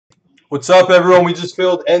What's up, everyone? We just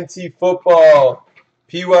filled NT Football,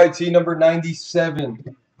 PYT number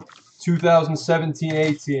 97,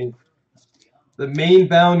 2017-18. The main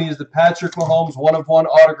bounty is the Patrick Mahomes 1-of-1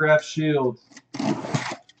 autograph shield.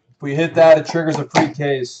 If we hit that, it triggers a free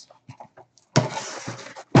case.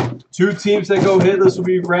 2 teams that go hitless will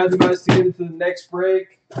be randomized to get into the next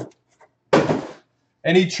break.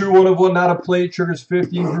 Any true 1-of-1 not a plate triggers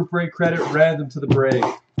 15 group break credit random to the break.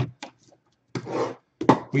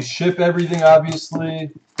 We ship everything, obviously.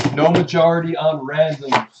 No majority on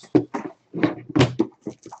randoms.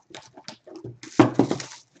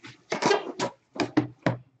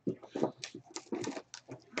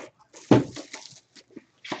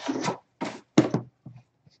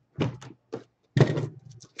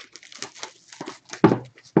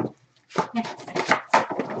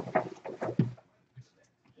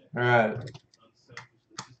 All right.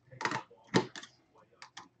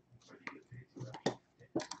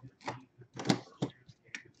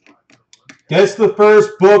 Guess the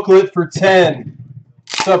first booklet for 10.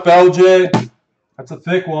 What's up, LJ? That's a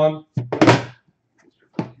thick one.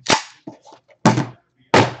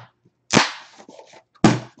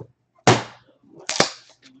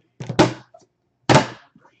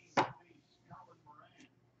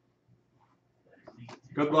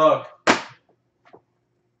 Good luck.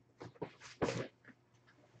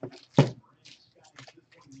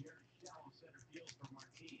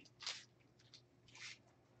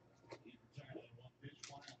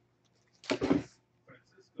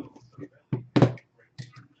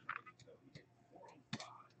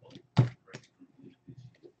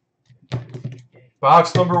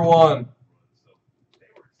 Box number 1.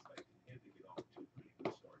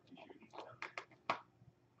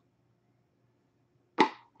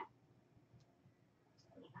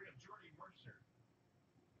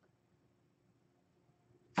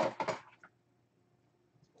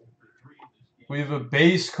 We have a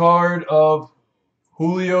base card of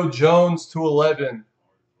Julio Jones /11.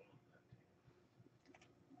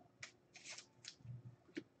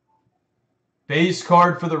 Base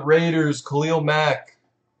card for the Raiders, Khalil Mack.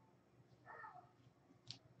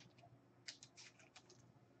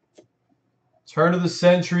 Turn of the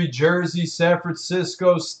century jersey, San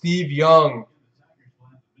Francisco, Steve Young.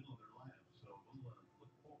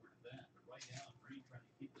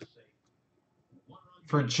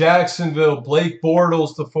 For Jacksonville, Blake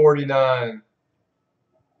Bortles /49.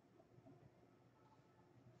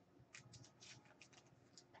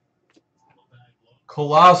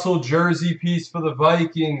 Colossal jersey piece for the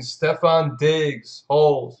Vikings, Stephon Diggs,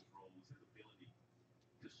 Holes.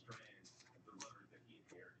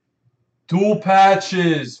 Dual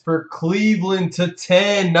patches for Cleveland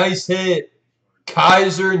 /10. Nice hit.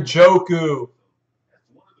 Kaiser and Njoku.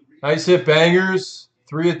 Nice hit, bangers.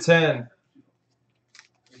 3/10.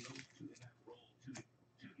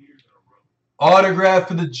 Autograph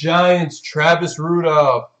for the Giants, Travis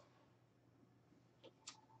Rudolph.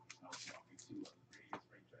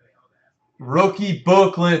 Rookie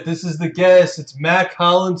booklet. This is the guess. It's Mac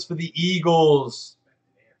Hollins for the Eagles.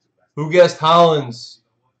 Who guessed Hollins?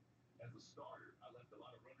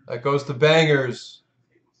 That goes to bangers.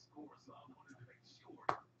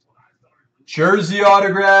 Jersey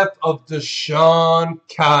autograph of DeShone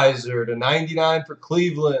Kizer /99 for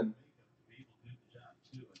Cleveland.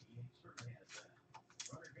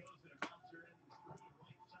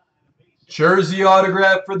 Jersey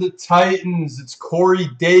autograph for the Titans. It's Corey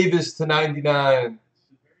Davis /99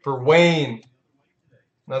 for Wayne.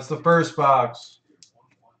 That's the first box.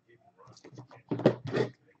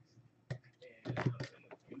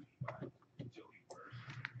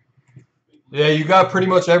 Yeah, you got pretty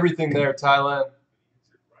much everything there, Thailand.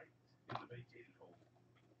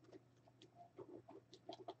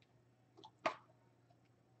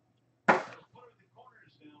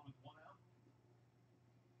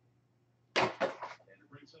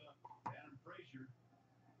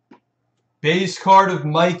 Base card of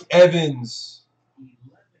Mike Evans.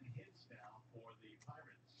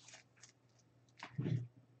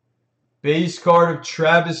 Base card of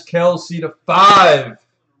Travis Kelce /5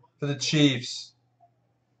 for the Chiefs.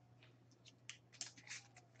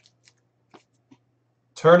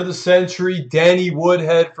 Turn of the century, Danny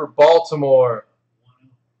Woodhead for Baltimore.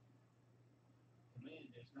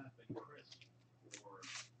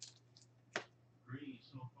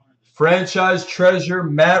 Franchise treasure,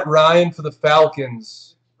 Matt Ryan for the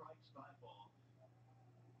Falcons.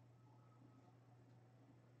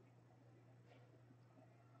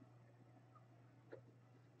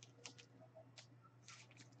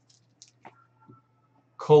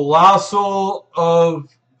 Colossal of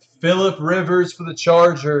Phillip Rivers for the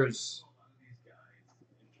Chargers.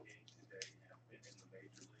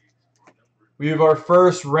 We have our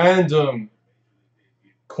first random.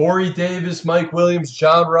 Corey Davis, Mike Williams,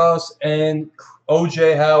 John Ross, and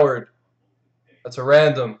O.J. Howard. That's a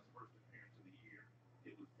random.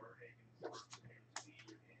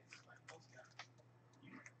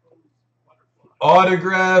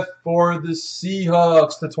 Autograph for the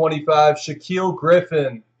Seahawks to 25, Shaquille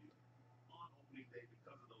Griffin.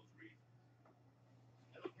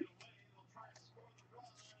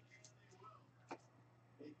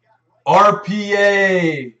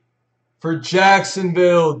 RPA for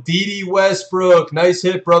Jacksonville, Dede Westbrook. Nice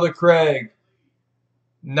hit, Brother Craig.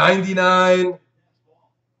 99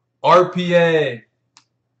 RPA.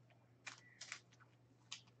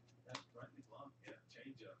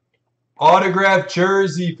 Autograph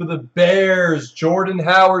jersey for the Bears, Jordan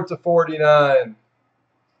Howard to 49.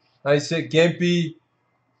 Nice hit, Gimpy.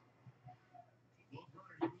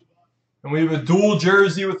 And we have a dual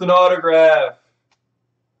jersey with an autograph.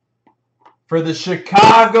 For the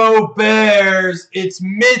Chicago Bears, it's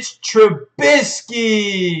Mitch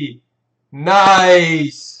Trubisky.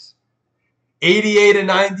 Nice. 88 and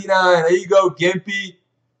 99. There you go, Gimpy.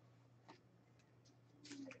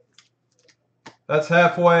 That's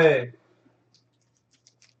halfway.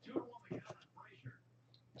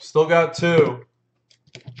 Still got two.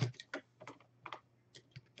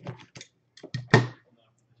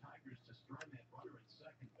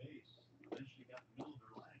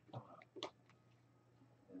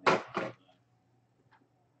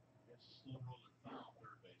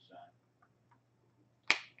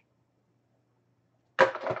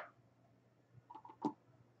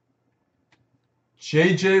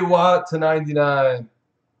 J.J. Watt to 99.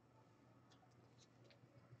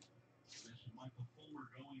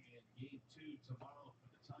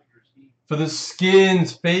 For the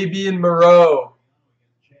Skins, Fabian Moreau.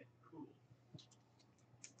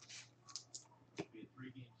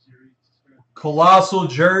 Colossal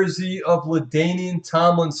jersey of LaDainian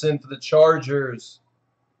Tomlinson for the Chargers.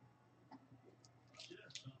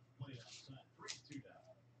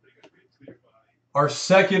 Our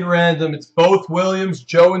second random, it's both Williams,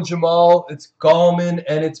 Joe and Jamal, it's Gallman,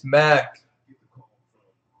 and it's Mack.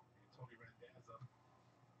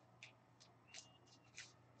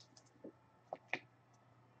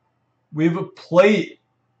 We have a plate.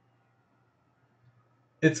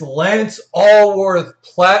 It's Lance Allworth,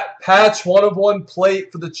 patch 1/1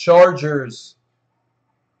 plate for the Chargers.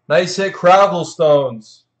 Nice hit,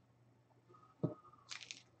 Crowellstones.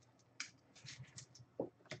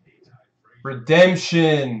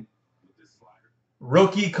 Redemption.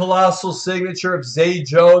 Rookie colossal signature of Zay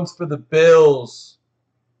Jones for the Bills.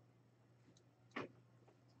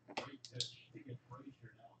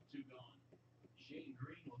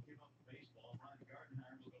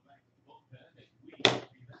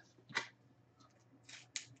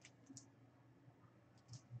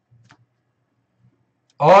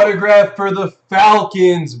 Autograph for the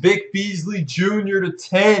Falcons, Vic Beasley Jr. to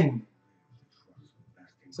 10.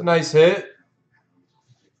 It's a nice hit.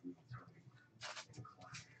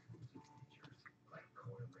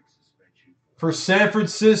 For San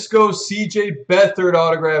Francisco, C.J. Beathard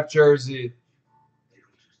autograph jersey.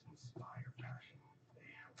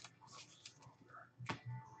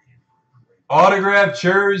 Autograph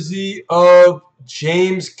jersey of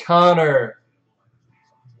James Conner,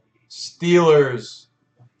 Steelers.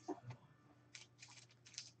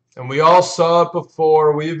 And we all saw it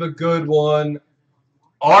before. We have a good one.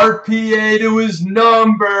 RPA to his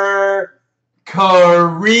number,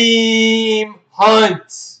 Kareem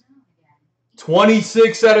Hunt.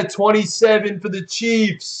 26 out of 27 for the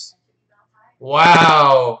Chiefs.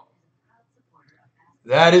 Wow.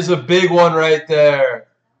 That is a big one right there.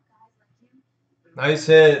 Nice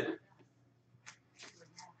hit.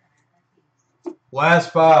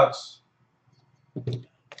 Last box.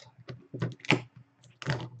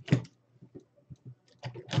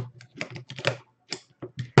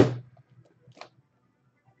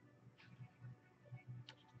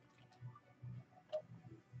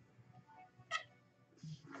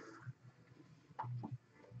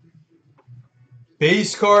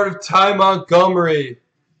 Base card of Ty Montgomery.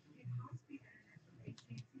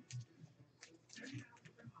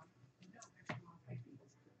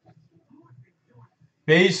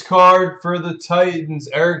 Base card for the Titans,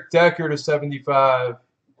 Eric Decker to 75.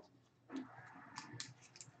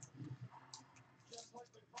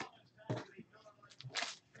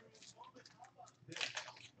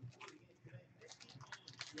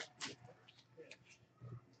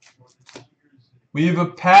 We have a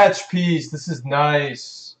patch piece. This is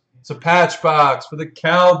nice. It's a patch box for the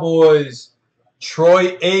Cowboys.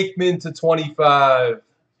 Troy Aikman to 25.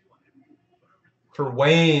 For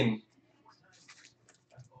Wayne.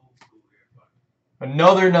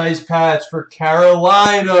 Another nice patch for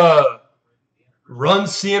Carolina. Run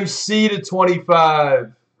CMC to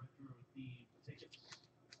 25.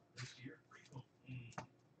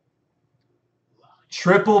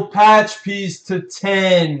 Triple patch piece to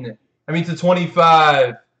 10. I mean to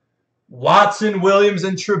 25. Watson, Williams,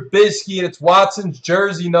 and Trubisky, and it's Watson's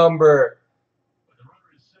jersey number.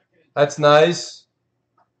 That's nice.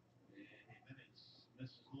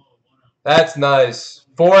 That's nice.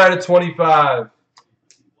 4 out of 25.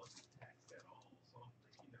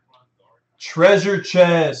 Treasure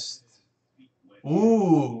chest.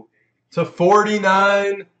 Ooh. To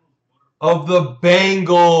 49 of the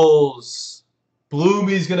Bengals.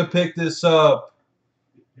 Bloomy's going to pick this up.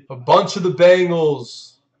 A bunch of the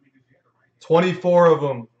Bengals. 24 of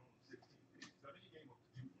them.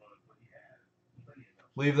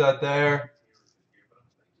 Leave that there.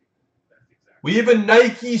 We have a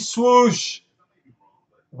Nike swoosh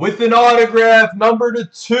with an autograph, number to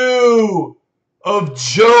 2 of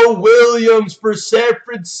Joe Williams for San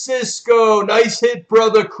Francisco. Nice hit,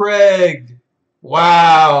 brother Craig.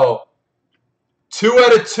 Wow. 2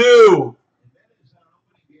 out of 2.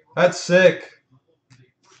 That's sick.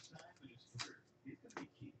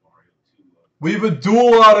 We have a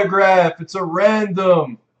dual autograph. It's a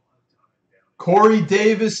random. Corey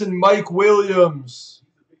Davis and Mike Williams.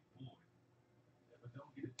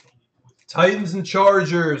 Titans and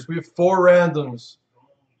Chargers. We have 4 randoms.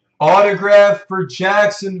 Autograph for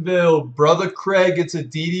Jacksonville. Brother Craig gets a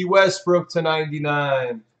D.D. Westbrook to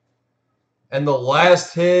 99. And the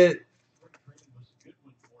last hit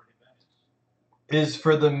is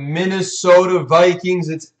for the Minnesota Vikings.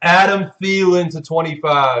 It's Adam Thielen to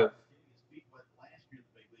 25.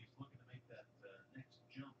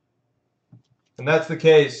 And that's the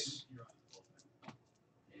case.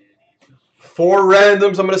 4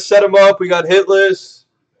 randoms. I'm going to set them up. We got hitless.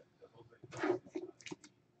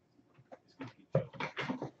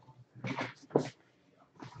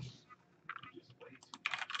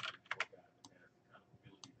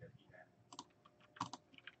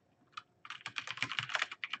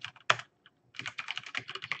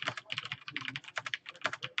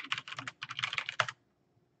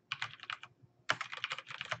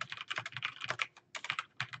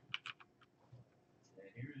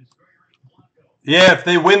 Yeah, if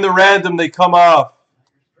they win the random, they come off.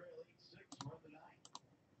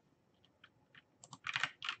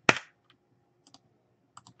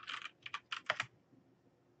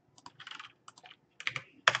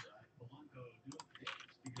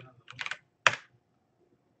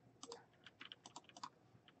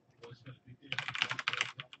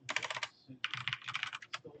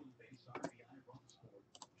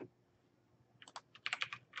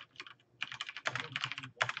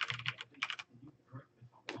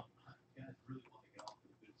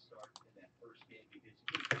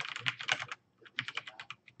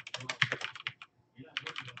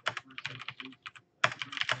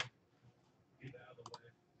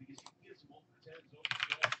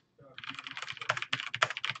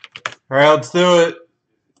 All right, let's do it.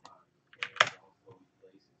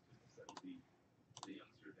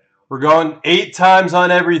 We're going 8 times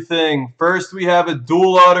on everything. First, we have a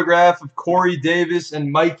dual autograph of Corey Davis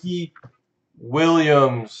and Mikey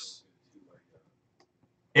Williams.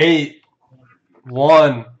 8.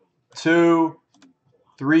 1, 2,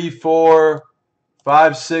 3, 4,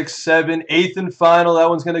 5, 6, 7. 8th and final. That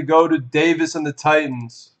one's going to go to Davis and the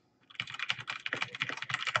Titans.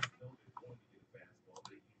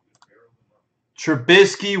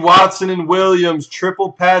 Trubisky, Watson, and Williams.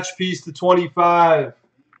 Triple patch piece to 25.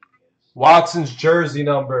 Watson's jersey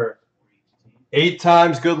number. 8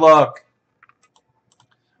 times. Good luck.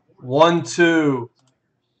 1, 2,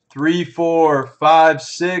 3, 4, 5,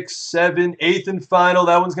 6, 7. 8th and final.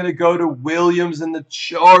 That one's going to go to Williams and the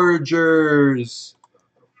Chargers.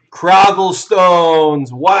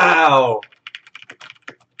 Crogglestones. Wow.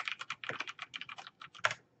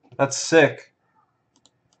 That's sick.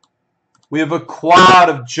 We have a quad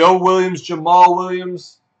of Joe Williams, Jamal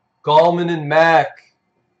Williams, Gallman, and Mack.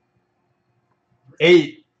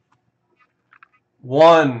 8.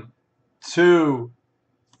 1, 2,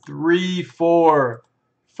 3, 4,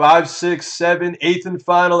 5, 6, 7. 8th and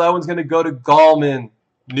final. That one's going to go to Gallman,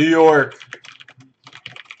 New York.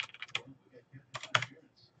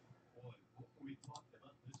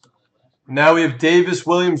 Now we have Davis,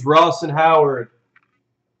 Williams, Ross, and Howard.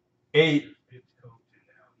 8.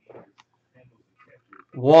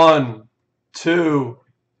 1, 2,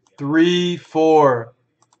 3, 4,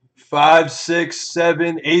 5, 6,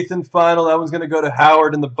 7. 8th and final. That one's going to go to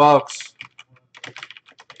Howard and the Bucks.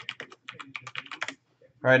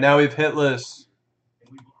 All right, now we have hitless.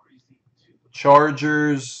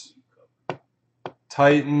 Chargers,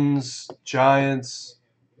 Titans, Giants,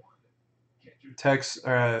 All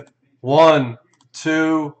right. 1,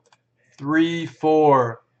 2, 3,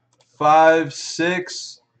 4, 5,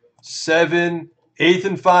 6, 7, 8th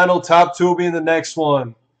and final. Top 2 will be in the next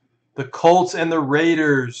one. The Colts and the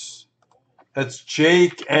Raiders. That's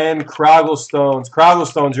Jake and Crogglestones.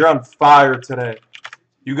 Crogglestones, you're on fire today.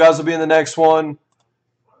 You guys will be in the next one.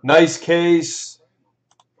 Nice case.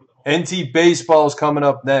 NT Baseball is coming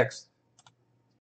up next.